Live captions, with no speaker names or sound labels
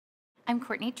I'm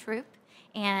Courtney Troop,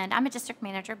 and I'm a district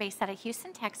manager based out of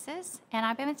Houston, Texas, and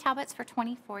I've been with Talbots for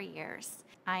 24 years.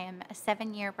 I am a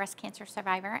 7-year breast cancer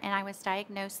survivor, and I was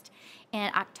diagnosed in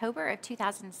October of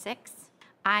 2006.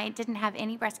 I didn't have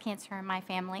any breast cancer in my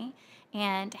family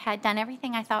and had done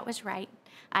everything I thought was right.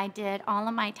 I did all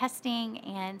of my testing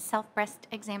and self-breast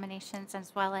examinations,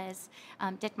 as well as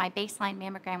did my baseline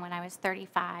mammogram when I was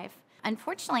 35.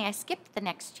 Unfortunately, I skipped the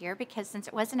next year because since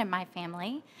it wasn't in my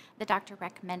family, the doctor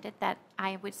recommended that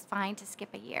I was fine to skip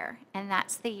a year. And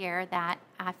that's the year that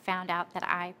I found out that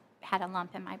I had a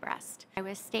lump in my breast. I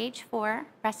was stage 4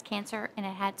 breast cancer, and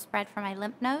it had spread from my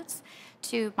lymph nodes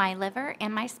to my liver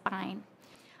and my spine.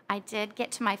 I did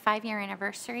get to my 5-year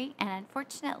anniversary, and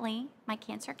unfortunately, my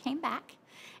cancer came back,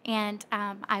 and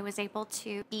I was able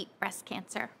to beat breast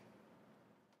cancer.